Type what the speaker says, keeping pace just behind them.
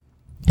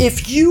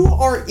If you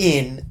are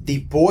in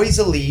the Boys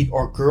Elite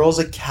or Girls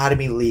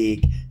Academy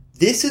League,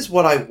 this is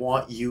what I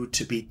want you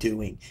to be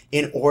doing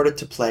in order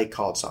to play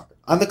college soccer.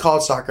 I'm the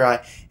college soccer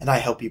guy, and I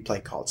help you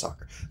play college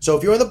soccer. So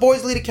if you're in the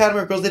Boys Elite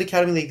Academy or Girls Elite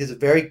Academy League, this is a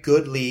very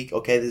good league.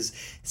 Okay, this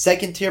is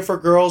second tier for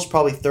girls,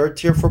 probably third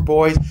tier for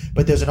boys,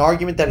 but there's an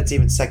argument that it's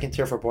even second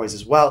tier for boys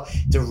as well.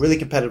 It's a really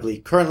competitive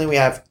league. Currently, we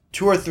have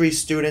 2 or 3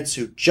 students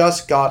who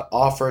just got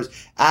offers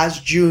as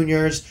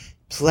juniors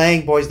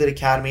playing Boys Elite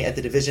Academy at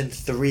the Division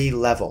 3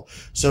 level.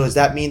 So does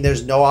that mean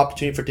there's no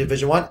opportunity for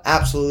Division 1?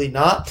 Absolutely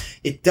not.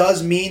 It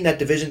does mean that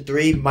Division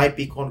 3 might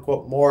be quote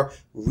unquote more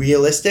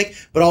realistic,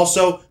 but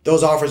also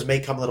those offers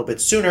may come a little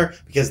bit sooner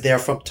because they're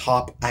from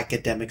top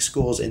academic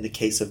schools in the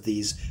case of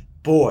these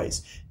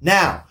boys.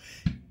 Now,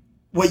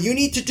 what you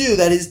need to do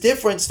that is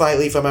different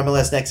slightly from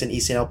MLS Next and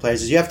ECNL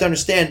players is you have to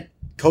understand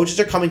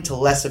coaches are coming to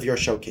less of your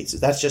showcases.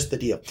 That's just the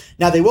deal.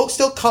 Now, they will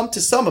still come to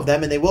some of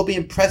them, and they will be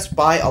impressed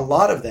by a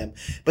lot of them,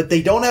 but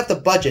they don't have the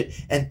budget.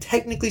 And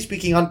technically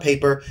speaking, on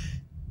paper,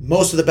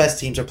 most of the best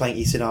teams are playing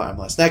ECNL or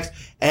MLS Next,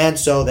 and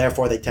so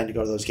therefore they tend to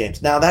go to those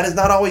games. Now, that is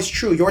not always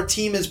true. Your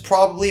team is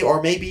probably,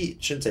 or maybe,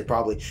 shouldn't say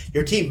probably,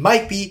 your team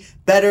might be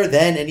better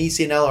than an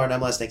ECNL or an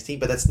MLS Next team,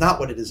 but that's not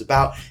what it is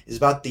about. It's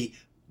about the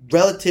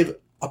relative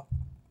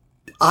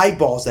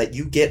eyeballs that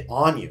you get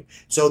on you.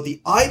 So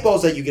the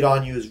eyeballs that you get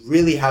on you is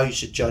really how you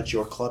should judge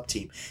your club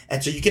team.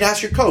 And so you can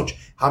ask your coach,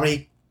 how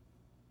many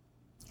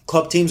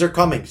club teams are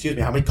coming?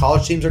 How many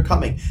college teams are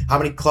coming? How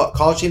many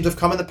college teams have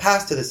come in the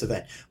past to this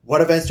event?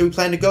 What events do we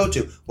plan to go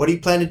to? What do you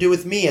plan to do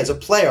with me as a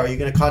player? Are you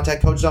going to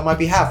contact coaches on my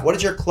behalf? What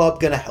is your club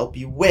going to help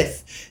you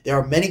with? There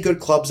are many good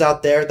clubs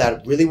out there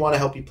that really want to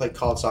help you play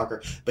college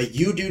soccer, but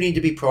you do need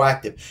to be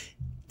proactive.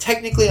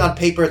 Technically, on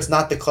paper, it's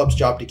not the club's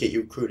job to get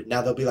you recruited.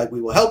 Now, they'll be like,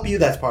 we will help you.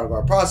 That's part of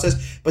our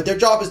process. But their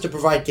job is to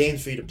provide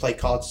games for you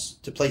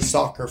to play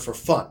soccer for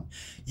fun.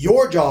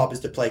 Your job is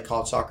to play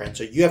college soccer, and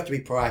so you have to be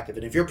proactive.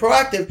 And if you're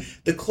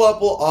proactive, the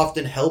club will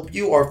often help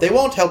you, or if they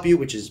won't help you,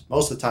 which is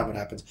most of the time what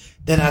happens,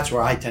 then that's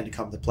where I tend to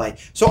come to play.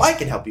 So I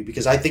can help you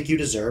because I think you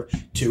deserve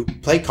to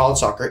play college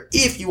soccer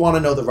if you want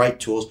to know the right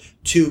tools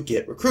to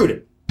get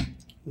recruited.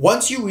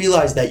 Once you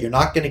realize that you're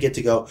not going to get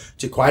to go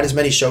to quite as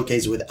many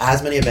showcases with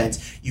as many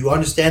events, you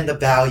understand the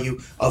value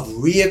of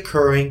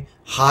reoccurring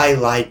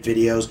highlight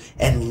videos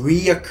and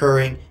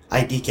reoccurring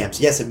ID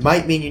camps. Yes, it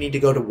might mean you need to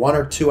go to 1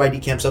 or 2 ID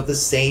camps of the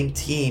same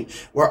team,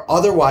 where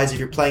otherwise, if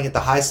you're playing at the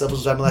highest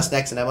levels of MLS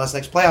Next and MLS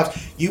Next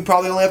playoffs, you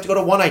probably only have to go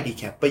to 1 ID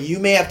camp, but you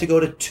may have to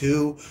go to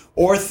 2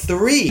 or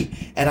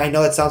 3. And I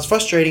know that sounds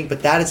frustrating,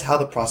 but that is how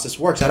the process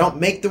works. I don't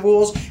make the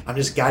rules. I'm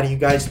just guiding you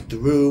guys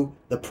through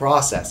the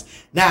process.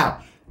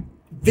 Now,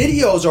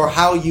 videos are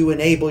how you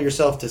enable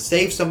yourself to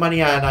save some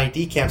money on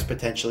ID camps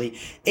potentially.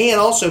 And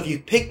also, if you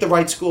pick the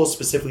right schools,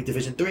 specifically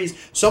Division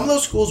 3s, some of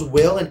those schools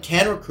will and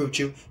can recruit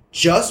you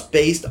just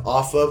based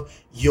off of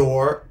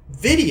your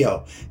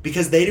video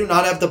because they do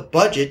not have the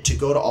budget to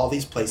go to all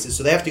these places.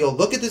 So they have to go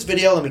look at this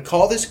video. Let me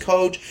call this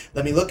coach.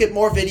 Let me look at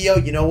more video.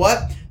 You know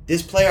what?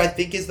 This player I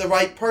think is the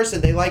right person.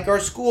 They like our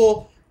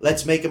school.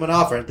 Let's make them an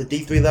offer. At the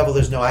D3 level,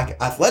 there's no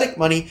athletic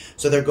money.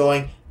 So they're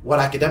going, what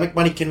academic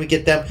money can we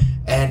get them?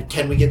 And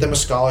can we get them a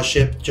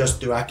scholarship just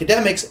through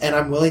academics? And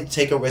I'm willing to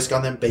take a risk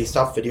on them based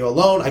off video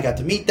alone. I got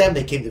to meet them.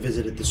 They came to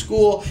visit at the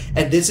school.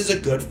 And this is a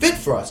good fit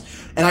for us.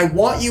 And I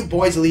want you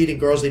Boys Elite and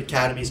Girls Elite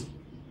Academies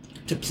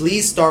to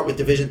please start with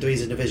Division 3s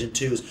and Division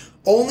 2s.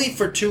 Only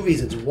for 2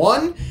 reasons.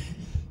 One,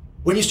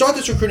 when you start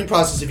this recruiting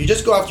process, if you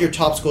just go after your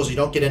top schools and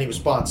you don't get any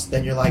response,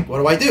 then you're like, what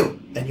do I do?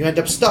 And you end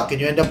up stuck and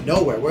you end up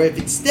nowhere. Where if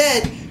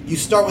instead you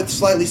start with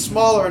slightly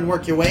smaller and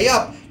work your way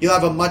up, you'll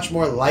have a much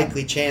more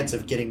likely chance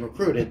of getting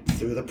recruited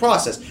through the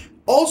process.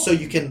 Also,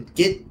 you can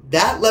get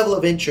that level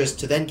of interest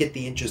to then get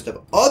the interest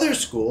of other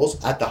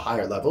schools at the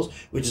higher levels,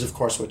 which is, of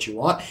course, what you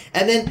want.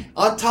 And then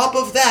on top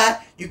of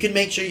that, you can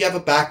make sure you have a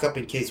backup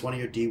in case one of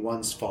your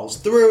D1s falls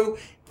through.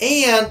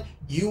 And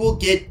you will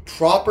get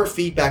proper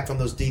feedback from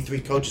those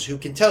D3 coaches who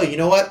can tell you, you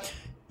know what,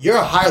 you're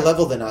a higher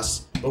level than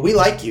us, but we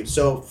like you.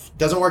 So if it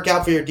doesn't work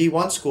out for your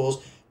D1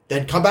 schools,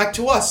 then come back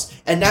to us.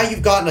 And now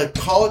you've gotten a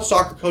college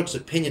soccer coach's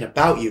opinion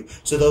about you.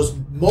 So those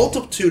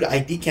multitude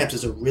ID camps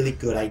is a really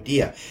good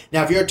idea.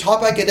 Now, if you're a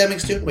top academic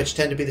student, which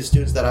tend to be the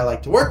students that I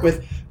like to work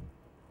with,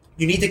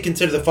 you need to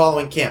consider the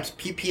following camps: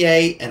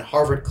 PPA and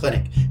Harvard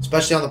Clinic,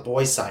 especially on the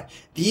boys' side.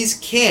 These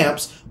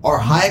camps are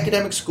high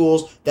academic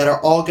schools that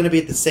are all going to be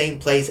at the same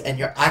place, and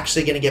you're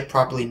actually going to get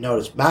properly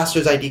noticed.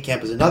 Masters ID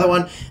Camp is another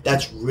one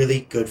that's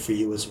really good for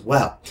you as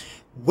well.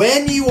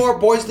 When you are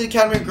Boys Elite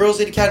Academy or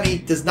Girls Elite Academy,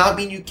 does not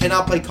mean you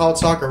cannot play college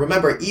soccer.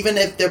 Remember, even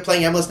if they're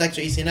playing MLS Next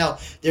or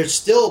ECNL, they're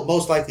still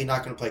most likely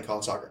not going to play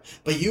college soccer.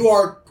 But you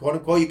are, quote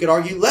unquote, you could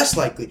argue, less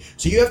likely.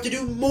 So you have to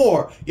do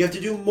more. You have to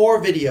do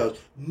more videos,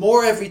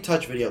 more every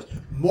touch videos,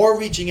 more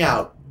reaching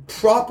out,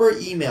 proper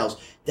emails.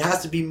 It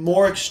has to be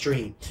more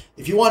extreme.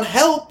 If you want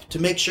help to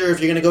make sure if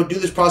you're going to go do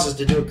this process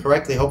to do it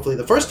correctly, hopefully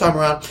the first time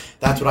around,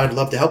 that's what I'd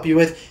love to help you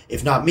with.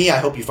 If not me, I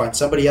hope you find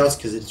somebody else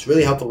because it's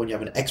really helpful when you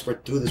have an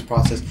expert through this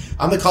process.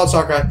 I'm the college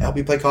soccer guy. I help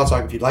you play college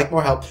soccer. If you'd like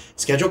more help,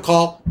 schedule a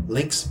call,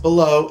 links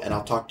below, and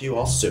I'll talk to you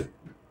all soon.